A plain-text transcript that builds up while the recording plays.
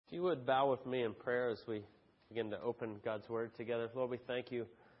you would bow with me in prayer as we begin to open God's Word together. Lord, we thank you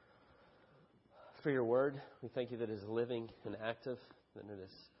for your Word. We thank you that it is living and active, that it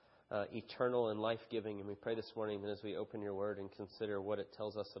is eternal and life-giving. And we pray this morning that as we open your Word and consider what it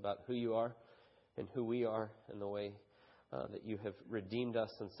tells us about who you are and who we are and the way that you have redeemed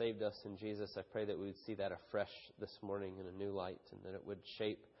us and saved us in Jesus, I pray that we would see that afresh this morning in a new light, and that it would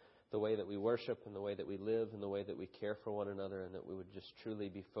shape the way that we worship and the way that we live and the way that we care for one another, and that we would just truly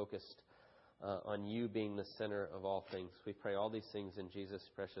be focused on you being the center of all things. We pray all these things in Jesus'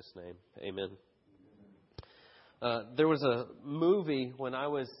 precious name. Amen. There was a movie when I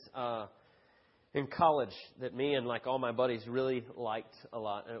was in college that me and like all my buddies really liked a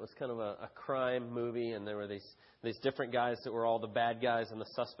lot. And it was kind of a crime movie, and there were these different guys that were all the bad guys and the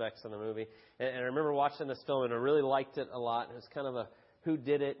suspects in the movie. And I remember watching this film, and I really liked it a lot. It was kind of a who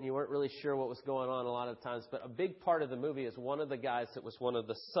did it, and you weren't really sure what was going on a lot of times. But a big part of the movie is one of the guys that was one of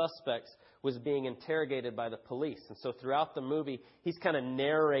the suspects was being interrogated by the police. And so throughout the movie, he's kind of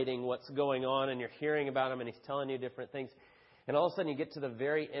narrating what's going on, and you're hearing about him, and he's telling you different things. And all of a sudden you get to the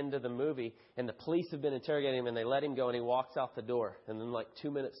very end of the movie, and the police have been interrogating him, and they let him go, and he walks out the door. And then like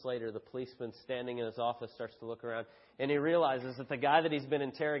 2 minutes later, the policeman standing in his office starts to look around, and he realizes that the guy that he's been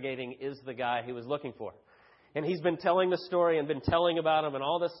interrogating is the guy he was looking for. And he's been telling the story and been telling about him and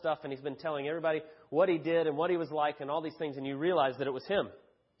all this stuff, and he's been telling everybody what he did and what he was like and all these things, and you realize that it was him.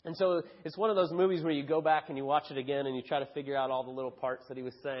 And so it's one of those movies where you go back and you watch it again and you try to figure out all the little parts that he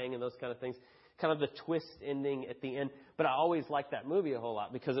was saying and those kind of things. Kind of the twist ending at the end. But I always liked that movie a whole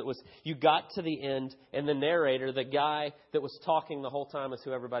lot because it was, you got to the end and the narrator, the guy that was talking the whole time, is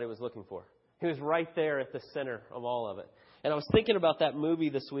who everybody was looking for. He was right there at the center of all of it. And I was thinking about that movie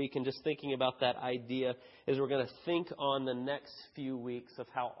this week and just thinking about that idea as we're going to think on the next few weeks of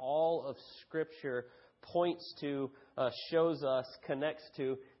how all of Scripture points to, shows us, connects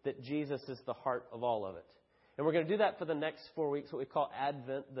to that Jesus is the heart of all of it. And we're going to do that for the next 4 weeks, what we call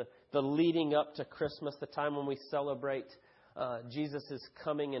Advent, the leading up to Christmas, the time when we celebrate Jesus'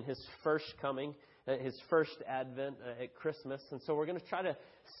 coming and His first coming, His first Advent at Christmas. And so we're going to try to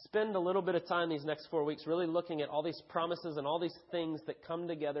spend a little bit of time these next 4 weeks really looking at all these promises and all these things that come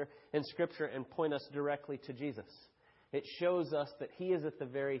together in Scripture and point us directly to Jesus. It shows us that He is at the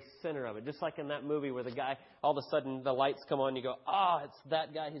very center of it. Just like in that movie where the guy, all of a sudden the lights come on, you go, it's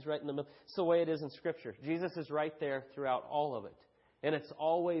that guy, he's right in the middle. It's the way it is in Scripture. Jesus is right there throughout all of it. And it's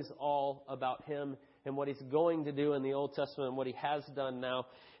always all about Him and what He's going to do in the Old Testament and what He has done now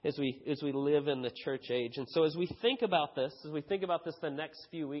as we live in the church age. And so as we think about this the next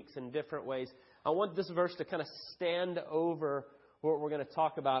few weeks in different ways, I want this verse to kind of stand over what we're going to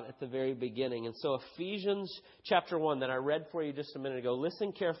talk about at the very beginning. And so Ephesians chapter 1 that I read for you just a minute ago,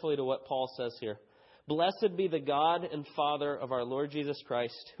 listen carefully to what Paul says here. Blessed be the God and Father of our Lord Jesus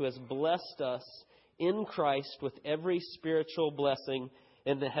Christ, who has blessed us in Christ with every spiritual blessing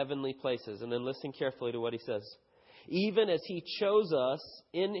in the heavenly places. And then listen carefully to what he says. Even as He chose us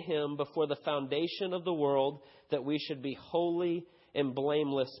in Him before the foundation of the world, that we should be holy and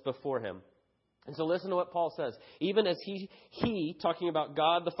blameless before Him. And so listen to what Paul says. Even as he, talking about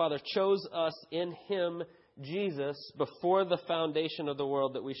God the Father, chose us in Him, Jesus, before the foundation of the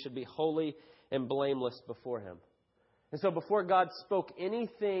world, that we should be holy and blameless before Him. And so before God spoke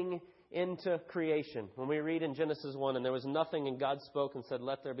anything into creation, when we read in Genesis 1, and there was nothing, and God spoke and said,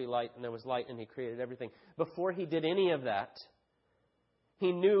 let there be light, and there was light, and He created everything. Before He did any of that,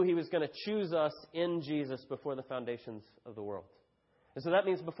 He knew He was going to choose us in Jesus before the foundations of the world. And so that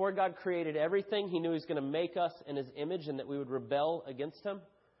means before God created everything, He knew He was going to make us in His image and that we would rebel against Him,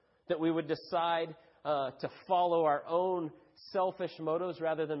 that we would decide to follow our own selfish motives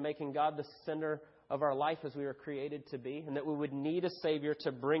rather than making God the center of our life as we were created to be, and that we would need a Savior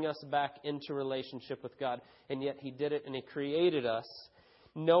to bring us back into relationship with God. And yet He did it, and He created us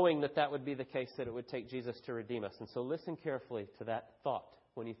knowing that that would be the case, that it would take Jesus to redeem us. And so listen carefully to that thought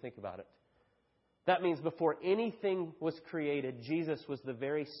when you think about it. That means before anything was created, Jesus was the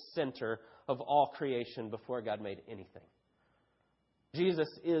very center of all creation before God made anything. Jesus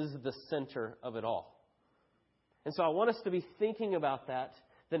is the center of it all. And so I want us to be thinking about that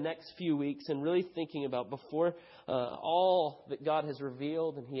the next few weeks and really thinking about before all that God has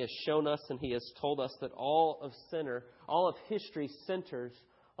revealed and He has shown us and He has told us that all of history centers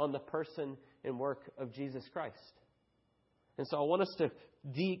on the person and work of Jesus Christ. And so I want us to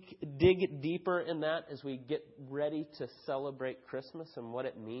dig deeper in that as we get ready to celebrate Christmas and what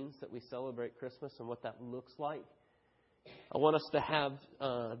it means that we celebrate Christmas and what that looks like I want us to have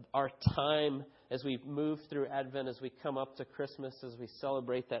our time as we move through Advent, as we come up to Christmas, as we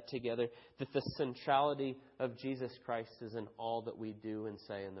celebrate that together, that the centrality of Jesus Christ is in all that we do and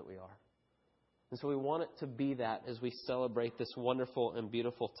say and that we are. And so we want it to be that as we celebrate this wonderful and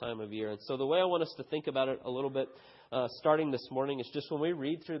beautiful time of year. And so the way I want us to think about it a little bit, starting this morning, is just when we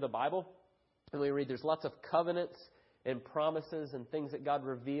read through the Bible, and we read there's lots of covenants and promises and things that God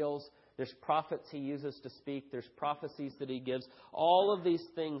reveals. There's prophets He uses to speak. There's prophecies that He gives. All of these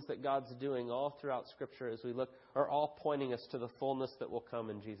things that God's doing all throughout Scripture as we look are all pointing us to the fullness that will come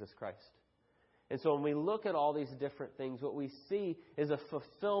in Jesus Christ. And so when we look at all these different things, what we see is a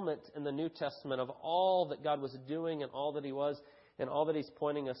fulfillment in the New Testament of all that God was doing and all that He was and all that He's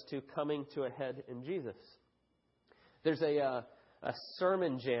pointing us to coming to a head in Jesus. There's a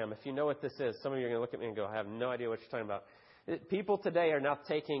sermon jam, if you know what this is. Some of you are going to look at me and go, I have no idea what you're talking about. People today are now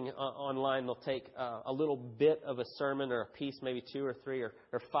taking online, they'll take a little bit of a sermon or a piece, maybe 2 or 3 or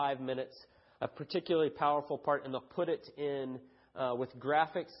 5 minutes, a particularly powerful part, and they'll put it in with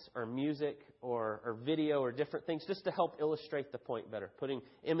graphics or music or video or different things just to help illustrate the point better, putting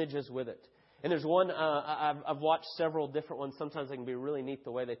images with it. And there's one, I've watched several different ones. Sometimes they can be really neat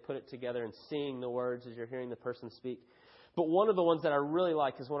the way they put it together and seeing the words as you're hearing the person speak. But one of the ones that I really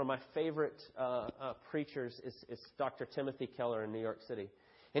like is one of my favorite preachers is Dr. Timothy Keller in New York City.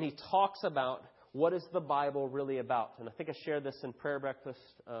 And he talks about what is the Bible really about. And I think I shared this in prayer breakfast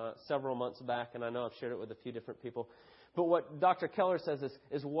several months back, and I know I've shared it with a few different people. But what Dr. Keller says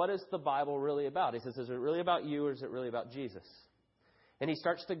is what is the Bible really about? He says, is it really about you or is it really about Jesus? And he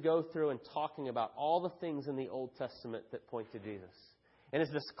starts to go through and talking about all the things in the Old Testament that point to Jesus. And as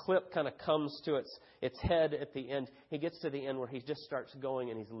this clip kind of comes to its head at the end, he gets to the end where he just starts going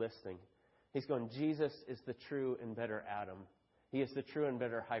and he's listing. He's going, Jesus is the true and better Adam. He is the true and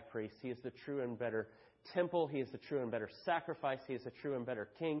better high priest. He is the true and better temple. He is the true and better sacrifice. He is the true and better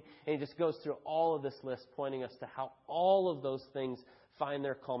king. And he just goes through all of this list, pointing us to how all of those things find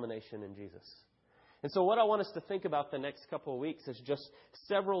their culmination in Jesus. And so what I want us to think about the next couple of weeks is just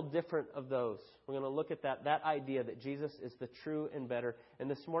several different of those. We're going to look at that idea that Jesus is the true and better. And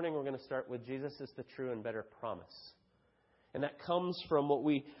this morning we're going to start with Jesus is the true and better promise. And that comes from what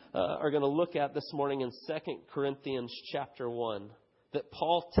we are going to look at this morning in 2 Corinthians chapter 1. That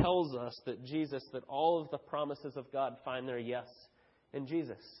Paul tells us that Jesus, that all of the promises of God find their yes in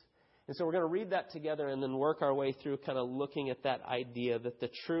Jesus. And so we're going to read that together and then work our way through kind of looking at that idea that the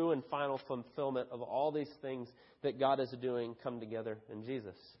true and final fulfillment of all these things that God is doing come together in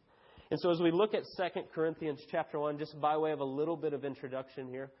Jesus. And so as we look at 2 Corinthians chapter 1, just by way of a little bit of introduction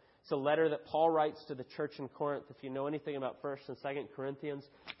here, it's a letter that Paul writes to the church in Corinth. If you know anything about 1 and 2 Corinthians,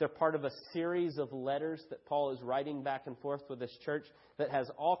 they're part of a series of letters that Paul is writing back and forth with this church that has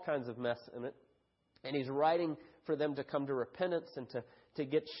all kinds of mess in it. And he's writing for them to come to repentance and to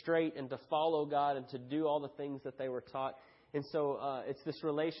get straight and to follow God and to do all the things that they were taught. And so it's this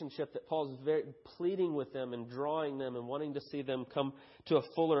relationship that Paul's very pleading with them and drawing them and wanting to see them come to a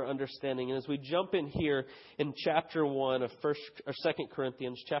fuller understanding. And as we jump in here in chapter 1 of 2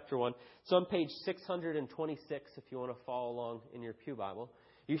 Corinthians chapter 1, it's on page 626 if you want to follow along in your pew Bible.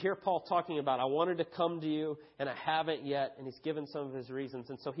 You hear Paul talking about, I wanted to come to you and I haven't yet. And he's given some of his reasons.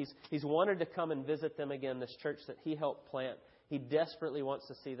 And so he's wanted to come and visit them again, this church that he helped plant. He desperately wants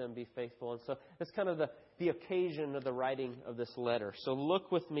to see them be faithful. And so that's kind of the occasion of the writing of this letter. So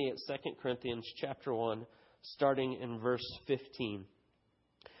look with me at 2 Corinthians chapter 1, starting in verse 15.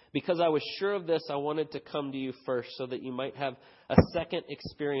 Because I was sure of this, I wanted to come to you first so that you might have a second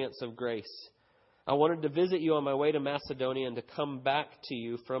experience of grace. I wanted to visit you on my way to Macedonia and to come back to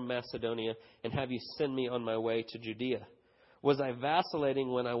you from Macedonia and have you send me on my way to Judea. Was I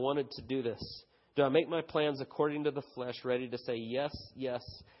vacillating when I wanted to do this? Do I make my plans according to the flesh, ready to say yes, yes,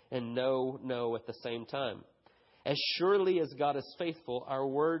 and no, no at the same time? As surely as God is faithful, our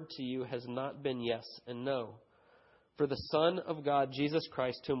word to you has not been yes and no. For the Son of God, Jesus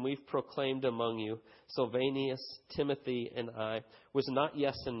Christ, whom we've proclaimed among you, Silvanus, Timothy, and I, was not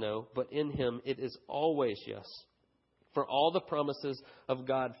yes and no, but in him it is always yes. For all the promises of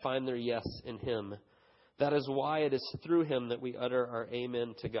God find their yes in him. That is why it is through him that we utter our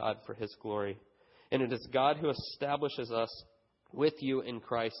amen to God for his glory. And it is God who establishes us with you in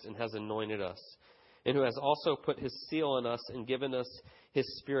Christ and has anointed us, and who has also put his seal on us and given us his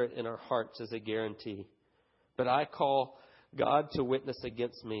Spirit in our hearts as a guarantee. But I call God to witness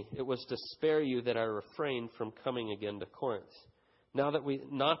against me. It was to spare you that I refrained from coming again to Corinth. Not that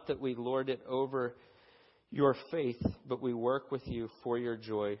we lord it over your faith, but we work with you for your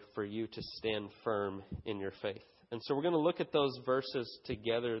joy, for you to stand firm in your faith. And so we're going to look at those verses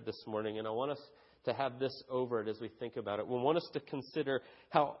together this morning, and I want us to have this over it as we think about it. We want us to consider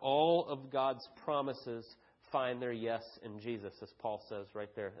how all of God's promises find their yes in Jesus, as Paul says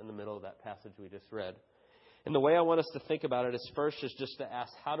right there in the middle of that passage we just read. And the way I want us to think about it is first is just to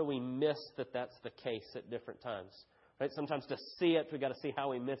ask, how do we miss that that's the case at different times? Right? Sometimes to see it, we've got to see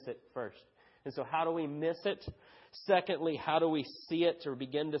how we miss it first. And so how do we miss it? Secondly, how do we see it or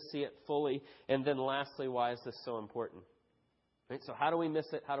begin to see it fully? And then lastly, why is this so important? Right? So how do we miss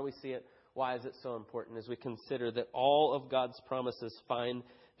it? How do we see it? Why is it so important as we consider that all of God's promises find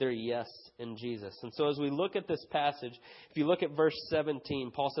their yes in Jesus? And so as we look at this passage, if you look at verse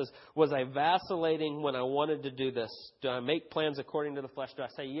 17, Paul says, was I vacillating when I wanted to do this? Do I make plans according to the flesh? Do I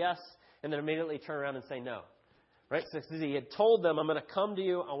say yes and then immediately turn around and say no? Right? So he had told them, I'm going to come to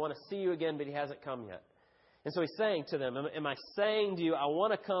you. I want to see you again, but he hasn't come yet. And so he's saying to them, am I saying to you, I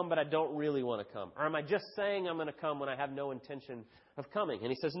want to come, but I don't really want to come? Or am I just saying I'm going to come when I have no intention of coming? And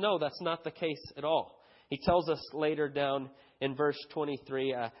he says, no, that's not the case at all. He tells us later down in verse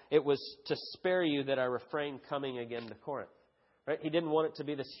 23, it was to spare you that I refrained coming again to Corinth. Right? He didn't want it to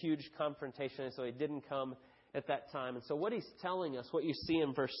be this huge confrontation, and so he didn't come at that time. And so what he's telling us, what you see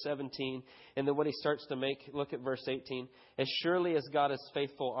in verse 17, and then what he starts to look at verse 18, as surely as God is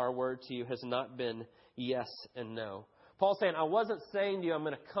faithful, our word to you has not been yes and no. Paul's saying, I wasn't saying to you I'm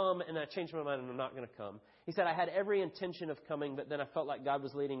going to come, and I changed my mind and I'm not going to come. He said, I had every intention of coming, but then I felt like God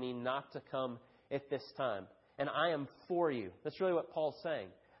was leading me not to come at this time. And I am for you. That's really what Paul's saying.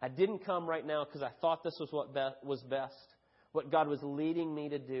 I didn't come right now because I thought this was what was best, what God was leading me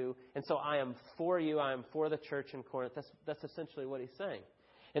to do. And so I am for you. I am for the church in Corinth. That's essentially what he's saying.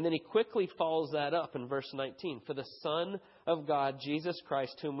 And then he quickly follows that up in verse 19. For the Son of God, Jesus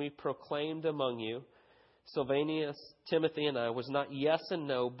Christ, whom we proclaimed among you, Silvanus, Timothy, and I, was not yes and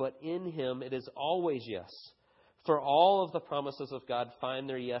no, but in him it is always yes. For all of the promises of God find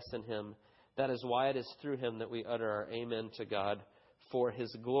their yes in him. That is why it is through him that we utter our amen to God for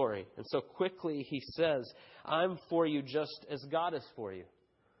his glory. And so quickly he says, I'm for you just as God is for you.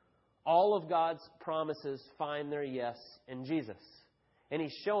 All of God's promises find their yes in Jesus. And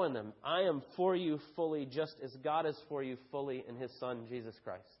he's showing them, I am for you fully just as God is for you fully in his Son, Jesus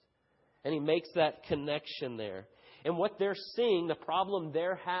Christ. And he makes that connection there. And what they're seeing, the problem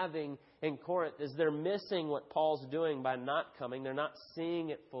they're having in Corinth, is they're missing what Paul's doing by not coming. They're not seeing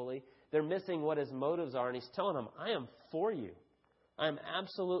it fully. They're missing what his motives are. And he's telling them, I am for you. I am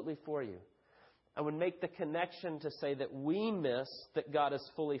absolutely for you. I would make the connection to say that we miss that God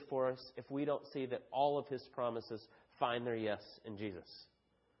is fully for us if we don't see that all of his promises find their yes in Jesus.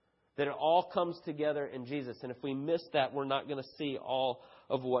 That it all comes together in Jesus. And if we miss that, we're not going to see all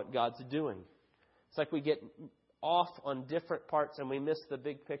of what God's doing. It's like we get off on different parts and we miss the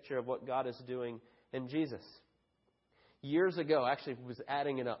big picture of what God is doing in Jesus. Years ago, actually was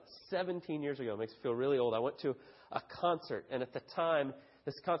adding it up, 17 years ago, it makes me feel really old, I went to a concert. And at the time,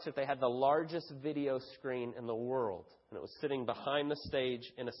 this concert, they had the largest video screen in the world. And it was sitting behind the stage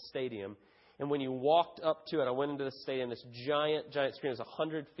in a stadium. And when you walked up to it, I went into the stadium, this giant screen. It was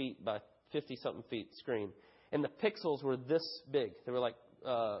 100 feet by 50-something feet screen. And the pixels were this big. They were like,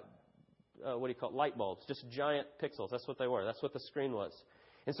 light bulbs, just giant pixels. That's what they were. That's what the screen was.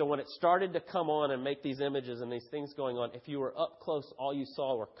 And so when it started to come on and make these images and these things going on, if you were up close, all you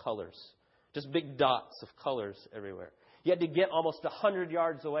saw were colors. Just big dots of colors everywhere. You had to get almost 100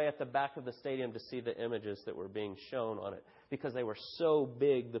 yards away at the back of the stadium to see the images that were being shown on it because they were so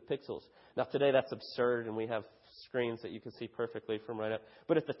big, the pixels. Now, today that's absurd, and we have screens that you can see perfectly from right up.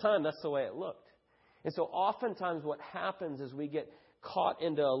 But at the time, that's the way it looked. And so oftentimes what happens is we get caught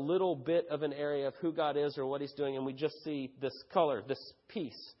into a little bit of an area of who God is or what he's doing, and we just see this color, this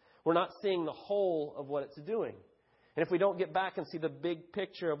piece. We're not seeing the whole of what it's doing. And if we don't get back and see the big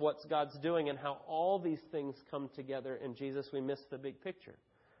picture of what God's doing and how all these things come together in Jesus, we miss the big picture.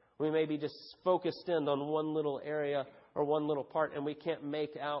 We may be just focused in on one little area or one little part, and we can't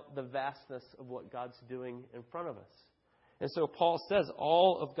make out the vastness of what God's doing in front of us. And so Paul says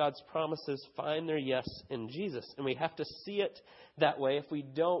all of God's promises find their yes in Jesus. And we have to see it that way. If we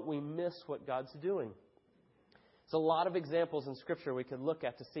don't, we miss what God's doing. There's a lot of examples in Scripture we could look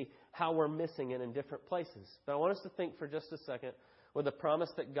at to see how we're missing it in different places. But I want us to think for just a second with the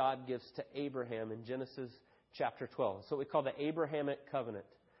promise that God gives to Abraham in Genesis chapter 12. It's what we call the Abrahamic covenant.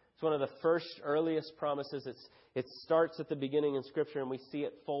 It's one of the first, earliest promises. It starts at the beginning in Scripture, and we see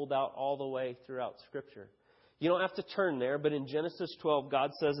it fold out all the way throughout Scripture. You don't have to turn there, but in Genesis 12,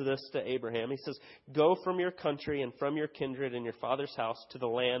 God says this to Abraham. He says, go from your country and from your kindred and your father's house to the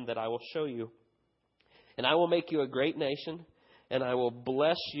land that I will show you. And I will make you a great nation, and I will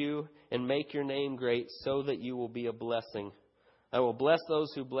bless you and make your name great so that you will be a blessing. I will bless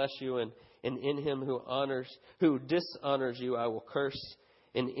those who bless you, and in him who dishonors you, I will curse.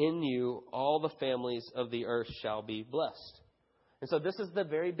 And in you, all the families of the earth shall be blessed. And so this is the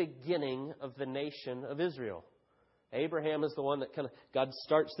very beginning of the nation of Israel. Abraham is the one that God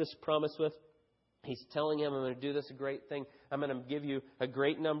starts this promise with. He's telling him, I'm going to do this great thing. I'm going to give you a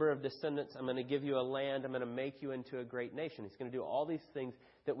great number of descendants. I'm going to give you a land. I'm going to make you into a great nation. He's going to do all these things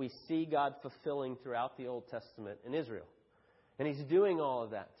that we see God fulfilling throughout the Old Testament in Israel. And he's doing all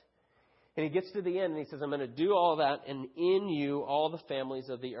of that. And he gets to the end and he says, I'm going to do all that, and in you all the families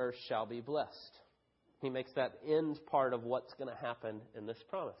of the earth shall be blessed. He makes that end part of what's going to happen in this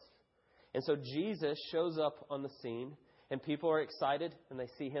promise. And so Jesus shows up on the scene, and people are excited, and they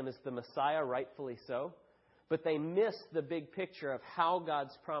see him as the Messiah, rightfully so. But they miss the big picture of how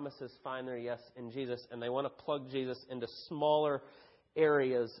God's promises find their yes in Jesus, and they want to plug Jesus into smaller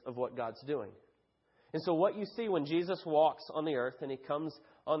areas of what God's doing. And so what you see when Jesus walks on the earth and he comes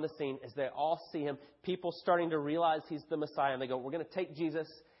on the scene is they all see him, people starting to realize he's the Messiah, and they go, we're going to take Jesus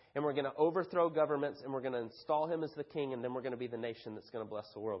and we're going to overthrow governments and we're going to install him as the king, and then we're going to be the nation that's going to bless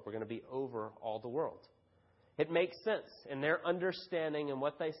the world. We're going to be over all the world. It makes sense in their understanding and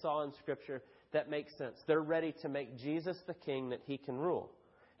what they saw in Scripture. That makes sense. They're ready to make Jesus the king that he can rule.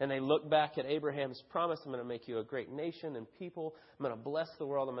 And they look back at Abraham's promise, I'm going to make you a great nation and people. I'm going to bless the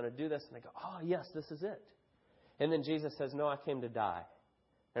world. I'm going to do this. And they go, oh, yes, this is it. And then Jesus says, no, I came to die.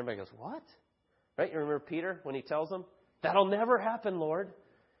 Everybody goes, what? Right? You remember Peter when he tells them, that'll never happen, Lord.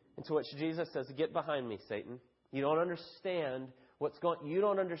 And to which Jesus says, get behind me, Satan. You don't understand you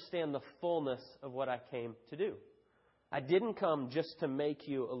don't understand the fullness of what I came to do. I didn't come just to make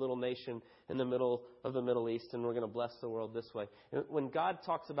you a little nation in the middle of the Middle East, and we're going to bless the world this way. And when God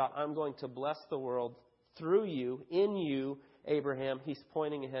talks about, I'm going to bless the world through you, in you, Abraham, he's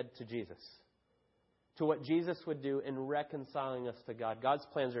pointing ahead to Jesus, to what Jesus would do in reconciling us to God. God's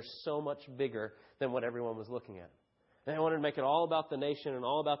plans are so much bigger than what everyone was looking at. And they wanted to make it all about the nation and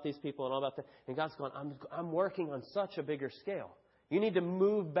all about these people and all about that. And God's going, I'm working on such a bigger scale. You need to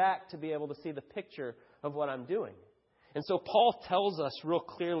move back to be able to see the picture of what I'm doing. And so Paul tells us real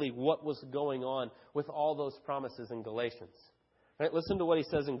clearly what was going on with all those promises in Galatians. Right? Listen to what he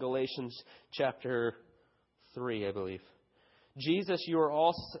says in Galatians chapter 3, I believe. It's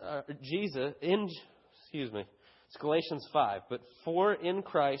Galatians 5. But for in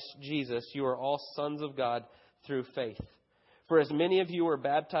Christ Jesus you are all sons of God through faith. For as many of you were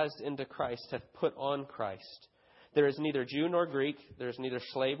baptized into Christ have put on Christ. There is neither Jew nor Greek, there is neither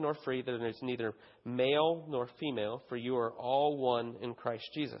slave nor free, there is neither male nor female, for you are all one in Christ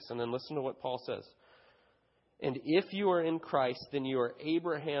Jesus. And then listen to what Paul says. And if you are in Christ, then you are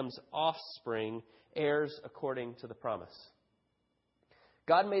Abraham's offspring, heirs according to the promise.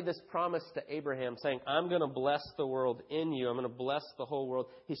 God made this promise to Abraham saying, I'm going to bless the world in you. I'm going to bless the whole world.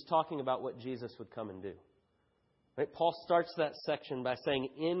 He's talking about what Jesus would come and do. Right? Paul starts that section by saying,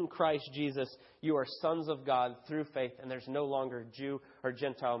 in Christ Jesus, you are sons of God through faith, and there's no longer Jew or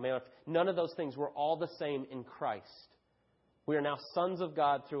Gentile, male. None of those things. We're all the same in Christ. We are now sons of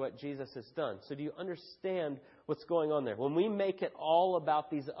God through what Jesus has done. So do you understand what's going on there? When we make it all about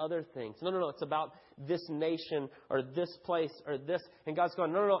these other things, no, it's about this nation or this place or this, and God's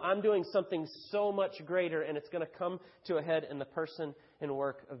going, no, I'm doing something so much greater, and it's going to come to a head in the person and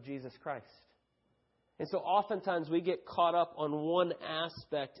work of Jesus Christ. And so oftentimes we get caught up on one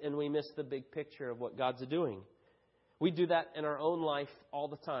aspect and we miss the big picture of what God's doing. We do that in our own life all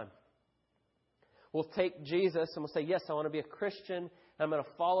the time. We'll take Jesus and we'll say, yes, I want to be a Christian. I'm going to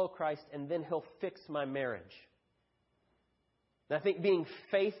follow Christ, and then he'll fix my marriage. And I think being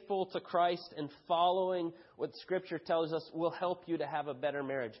faithful to Christ and following what Scripture tells us will help you to have a better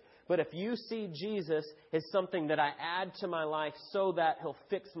marriage. But if you see Jesus as something that I add to my life so that he'll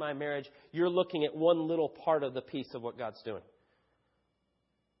fix my marriage, you're looking at one little part of the piece of what God's doing.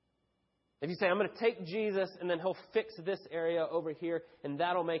 If you say, I'm going to take Jesus and then he'll fix this area over here and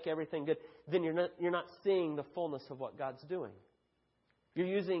that'll make everything good, then you're not seeing the fullness of what God's doing. You're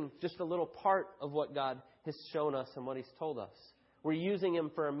using just a little part of what God has shown us and what he's told us. We're using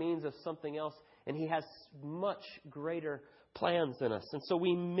him for a means of something else, and he has much greater plans than us. And so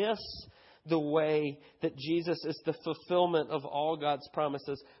we miss the way that Jesus is the fulfillment of all God's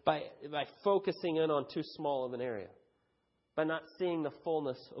promises by focusing in on too small of an area, by not seeing the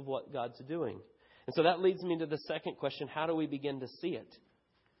fullness of what God's doing. And so that leads me to the second question. How do we begin to see it?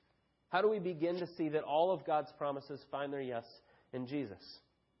 How do we begin to see that all of God's promises find their yes in Jesus?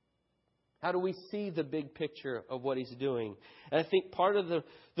 How do we see the big picture of what he's doing? And I think part of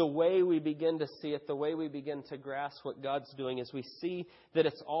the way we begin to see it, the way we begin to grasp what God's doing, is we see that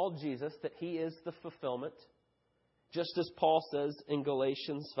it's all Jesus, that he is the fulfillment. Just as Paul says in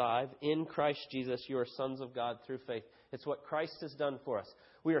Galatians 5, in Christ Jesus, you are sons of God through faith. It's what Christ has done for us.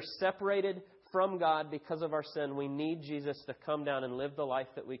 We are separated from God because of our sin. We need Jesus to come down and live the life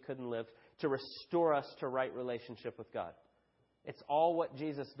that we couldn't live, to restore us to right relationship with God. It's all what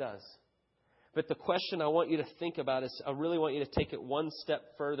Jesus does. But the question I want you to think about is, I really want you to take it one step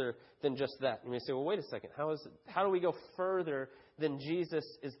further than just that. You may say, well, wait a second. How do we go further than Jesus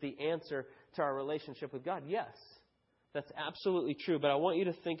is the answer to our relationship with God? Yes, that's absolutely true. But I want you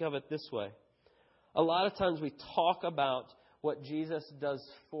to think of it this way. A lot of times we talk about what Jesus does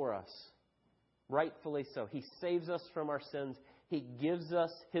for us. Rightfully so. He saves us from our sins. He gives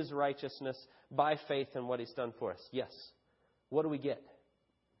us His righteousness by faith in what He's done for us. Yes. What do we get?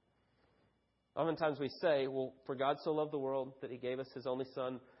 Oftentimes we say, well, for God so loved the world that He gave us His only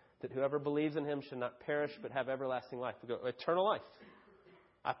Son, that whoever believes in Him should not perish but have everlasting life. We go, eternal life.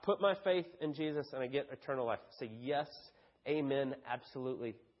 I put my faith in Jesus and I get eternal life. Say, yes, amen,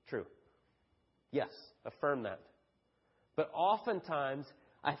 absolutely true. Yes, affirm that. But oftentimes,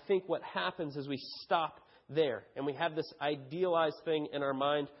 I think what happens is we stop there and we have this idealized thing in our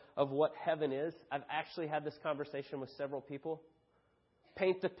mind of what heaven is. I've actually had this conversation with several people.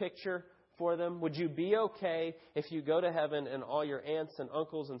 Paint the picture for them. Would you be okay if you go to heaven and all your aunts and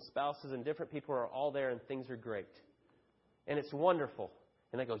uncles and spouses and different people are all there and things are great? And it's wonderful.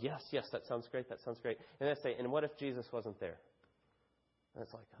 And I go, yes, that sounds great, that sounds great. And I say, and what if Jesus wasn't there? And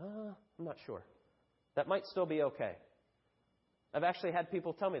it's like, I'm not sure. That might still be okay. I've actually had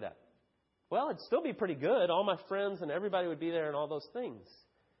people tell me that. Well, it'd still be pretty good. All my friends and everybody would be there and all those things.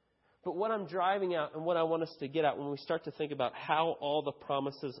 But what I'm driving at and what I want us to get at when we start to think about how all the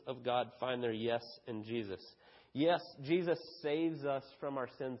promises of God find their yes in Jesus. Yes, Jesus saves us from our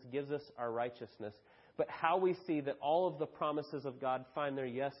sins, gives us our righteousness. But how we see that all of the promises of God find their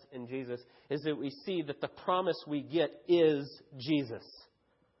yes in Jesus is that we see that the promise we get is Jesus.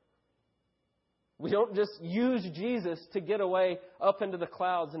 We don't just use Jesus to get away up into the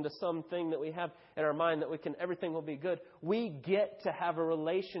clouds, into something that we have in our mind that everything will be good. We get to have a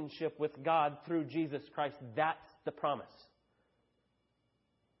relationship with God through Jesus Christ. That's the promise.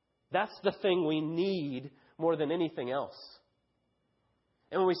 That's the thing we need more than anything else.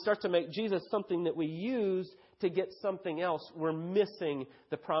 And when we start to make Jesus something that we use to get something else, we're missing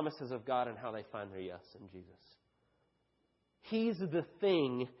the promises of God and how they find their yes in Jesus. He's the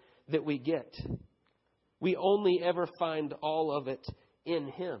thing that we get. We only ever find all of it in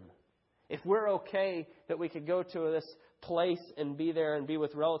Him. If we're okay that we could go to this place and be there and be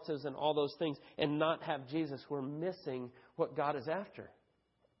with relatives and all those things and not have Jesus, we're missing what God is after.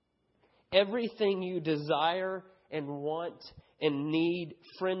 Everything you desire and want and need,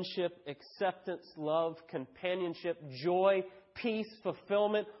 friendship, acceptance, love, companionship, joy, peace,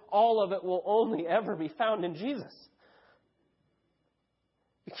 fulfillment, all of it will only ever be found in Jesus.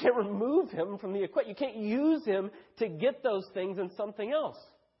 You can't remove Him from the equation. You can't use Him to get those things in something else.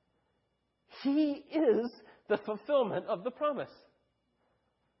 He is the fulfillment of the promise.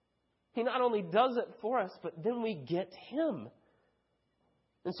 He not only does it for us, but then we get Him.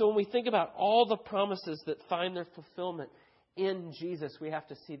 And so when we think about all the promises that find their fulfillment in Jesus, we have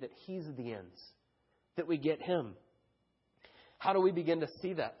to see that He's the ends, that we get Him. How do we begin to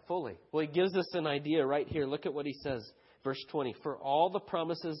see that fully? Well, He gives us an idea right here. Look at what He says. Verse 20, for all the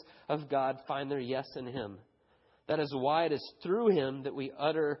promises of God find their yes in Him. That is why it is through Him that we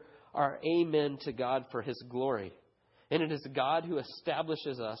utter our amen to God for His glory. And it is God who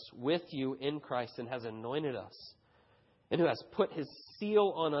establishes us with you in Christ and has anointed us, and who has put His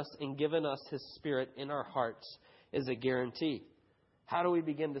seal on us and given us His Spirit in our hearts as a guarantee. How do we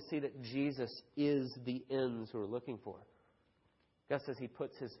begin to see that Jesus is the ends we're looking for? God says He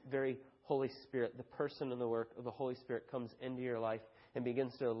puts His very Holy Spirit, the person and the work of the Holy Spirit comes into your life and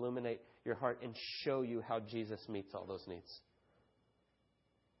begins to illuminate your heart and show you how Jesus meets all those needs.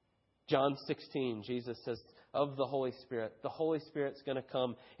 John 16, Jesus says of the Holy Spirit's going to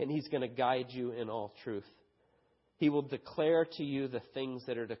come and He's going to guide you in all truth. He will declare to you the things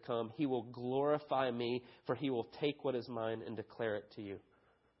that are to come. He will glorify me, for He will take what is mine and declare it to you.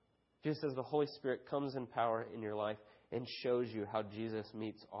 Jesus says the Holy Spirit comes in power in your life and shows you how Jesus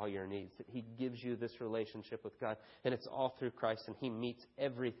meets all your needs. That He gives you this relationship with God. And it's all through Christ. And He meets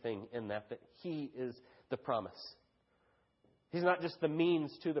everything in that. That He is the promise. He's not just the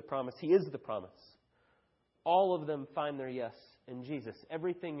means to the promise. He is the promise. All of them find their yes in Jesus.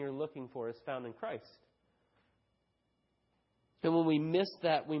 Everything you're looking for is found in Christ. And when we miss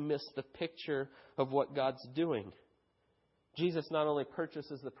that, we miss the picture of what God's doing. Jesus not only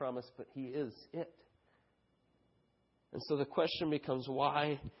purchases the promise, but He is it. And so the question becomes,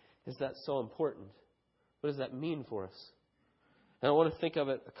 why is that so important? What does that mean for us? And I want to think of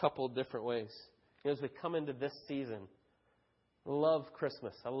it a couple of different ways. As we come into this season, I love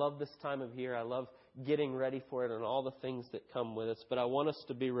Christmas. I love this time of year. I love getting ready for it and all the things that come with us. But I want us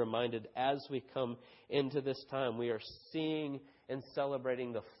to be reminded as we come into this time, we are seeing and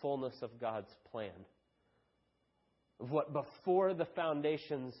celebrating the fullness of God's plan. Of what before the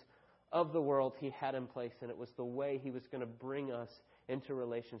foundations of the world He had in place. And it was the way He was going to bring us into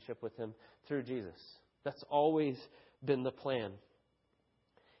relationship with Him through Jesus. That's always been the plan.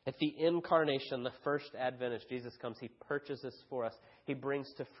 At the incarnation, the first advent, as Jesus comes, He purchases for us. He brings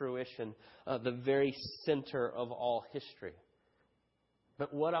to fruition the very center of all history.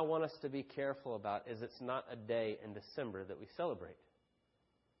 But what I want us to be careful about is it's not a day in December that we celebrate.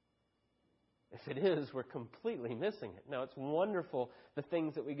 If it is, we're completely missing it. Now, it's wonderful, the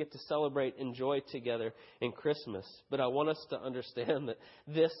things that we get to celebrate, enjoy together in Christmas. But I want us to understand that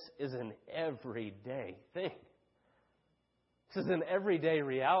this is an everyday thing. This is an everyday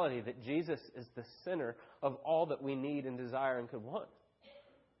reality that Jesus is the center of all that we need and desire and could want.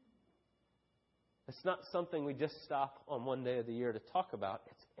 It's not something we just stop on one day of the year to talk about.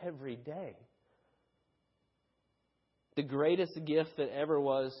 It's every day. The greatest gift that ever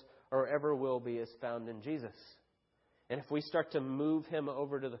was or ever will be is found in Jesus. And if we start to move Him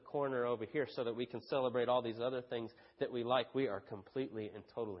over to the corner over here so that we can celebrate all these other things that we like, we are completely and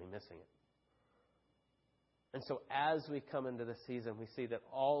totally missing it. And so as we come into the season, we see that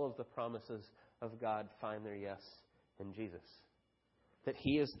all of the promises of God find their yes in Jesus. That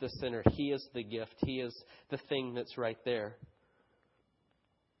He is the center. He is the gift. He is the thing that's right there.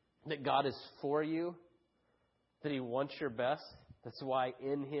 That God is for you. That He wants your best. That's why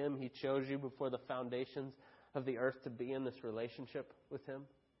in Him He chose you before the foundations of the earth to be in this relationship with Him.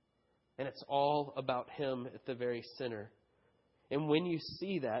 And it's all about Him at the very center. And when you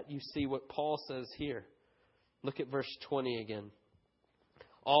see that, you see what Paul says here. Look at verse 20 again.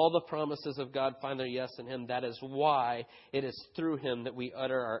 All the promises of God find their yes in Him. That is why it is through Him that we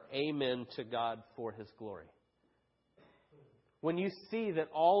utter our amen to God for His glory. When you see that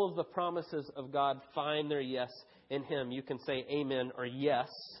all of the promises of God find their yes in Him, you can say amen or yes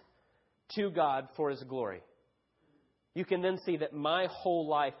to God for His glory. You can then see that my whole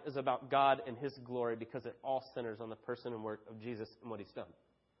life is about God and His glory because it all centers on the person and work of Jesus and what He's done.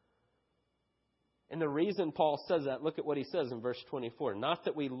 And the reason Paul says that, look at what he says in verse 24. Not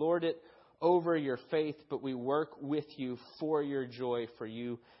that we lord it over your faith, but we work with you for your joy, for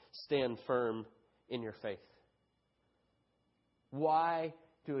you stand firm in your faith. Why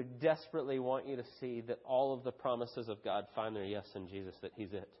do I desperately want you to see that all of the promises of God find their yes in Jesus, that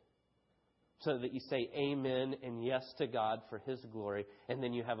He's it? So that you say amen and yes to God for His glory, and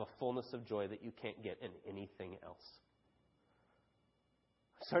then you have a fullness of joy that you can't get in anything else.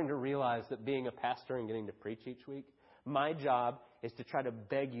 I'm starting to realize that being a pastor and getting to preach each week, my job is to try to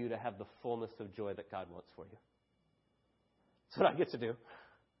beg you to have the fullness of joy that God wants for you. That's what I get to do.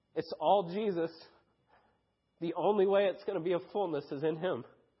 It's all Jesus. The only way it's going to be a fullness is in Him.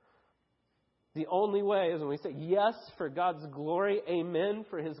 The only way is when we say yes for God's glory, amen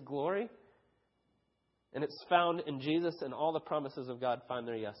for His glory. And it's found in Jesus, and all the promises of God find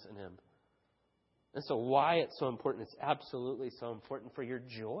their yes in Him. And so why it's so important, it's absolutely so important for your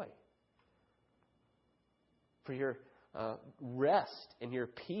joy. For your rest and your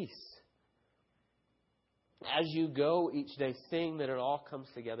peace. As you go each day, seeing that it all comes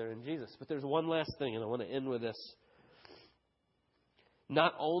together in Jesus. But there's one last thing, and I want to end with this.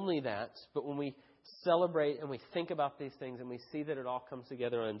 Not only that, but when we celebrate and we think about these things and we see that it all comes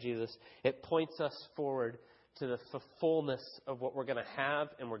together on Jesus, it points us forward to the fullness of what we're going to have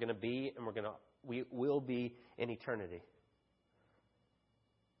and we're going to be and we will be in eternity.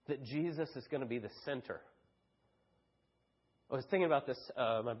 That Jesus is going to be the center. I was thinking about this.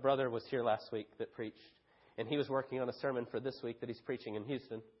 My brother was here last week that preached. And he was working on a sermon for this week that he's preaching in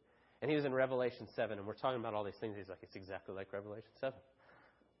Houston. And he was in Revelation 7. And we're talking about all these things. He's like, it's exactly like Revelation 7.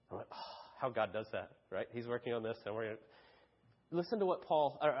 I'm like, oh, how God does that, right? He's working on this. And we're going to listen to what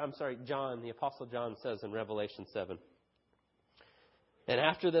John, the Apostle John says in Revelation 7. And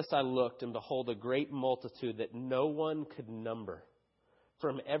after this I looked, and behold, a great multitude that no one could number,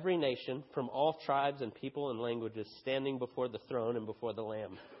 from every nation, from all tribes and people and languages, standing before the throne and before the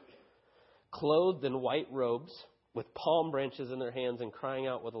Lamb, clothed in white robes, with palm branches in their hands, and crying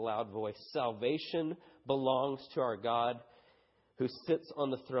out with a loud voice, salvation belongs to our God who sits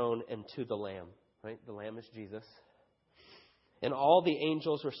on the throne and to the Lamb. Right? The Lamb is Jesus. And all the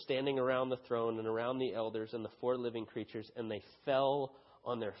angels were standing around the throne and around the elders and the four living creatures, and they fell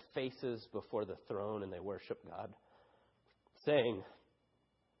on their faces before the throne and they worshiped God, saying,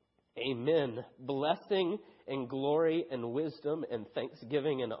 Amen. Blessing and glory and wisdom and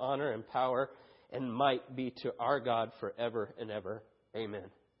thanksgiving and honor and power and might be to our God forever and ever. Amen.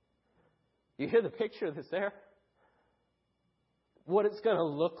 You hear the picture that's there? What it's going to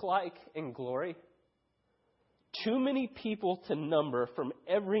look like in glory? Too many people to number from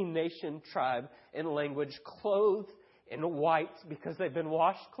every nation, tribe, and language, clothed in white because they've been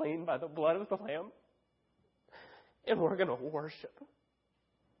washed clean by the blood of the Lamb. And we're going to worship.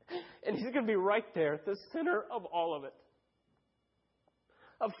 And He's going to be right there at the center of all of it.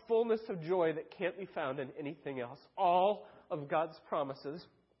 A fullness of joy that can't be found in anything else. All of God's promises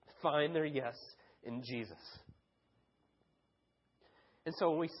find their yes in Jesus. And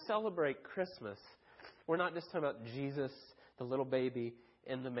so when we celebrate Christmas, we're not just talking about Jesus, the little baby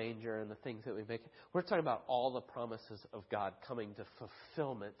in the manger and the things that we make. We're talking about all the promises of God coming to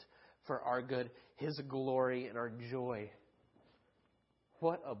fulfillment for our good, His glory and our joy.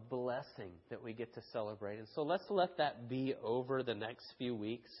 What a blessing that we get to celebrate. And so let's let that be over the next few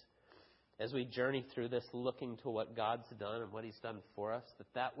weeks as we journey through this, looking to what God's done and what He's done for us,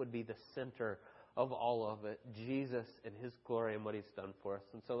 that would be the center of all of it, Jesus and His glory and what He's done for us.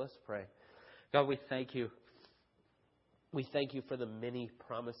 And so let's pray. God, we thank You. We thank You for the many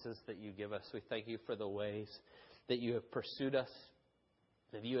promises that You give us. We thank You for the ways that You have pursued us,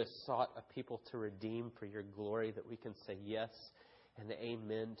 that You have sought a people to redeem for Your glory, that we can say yes and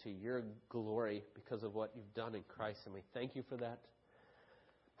amen to Your glory because of what You've done in Christ. And we thank You for that.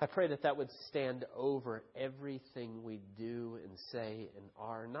 I pray that that would stand over everything we do and say and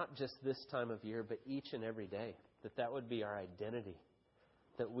are, not just this time of year, but each and every day. That that would be our identity.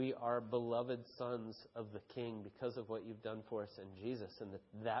 That we are beloved sons of the King because of what You've done for us in Jesus. And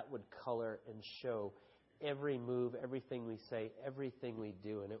that would color and show every move, everything we say, everything we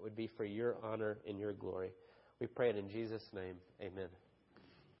do. And it would be for Your honor and Your glory. We pray it in Jesus' name. Amen.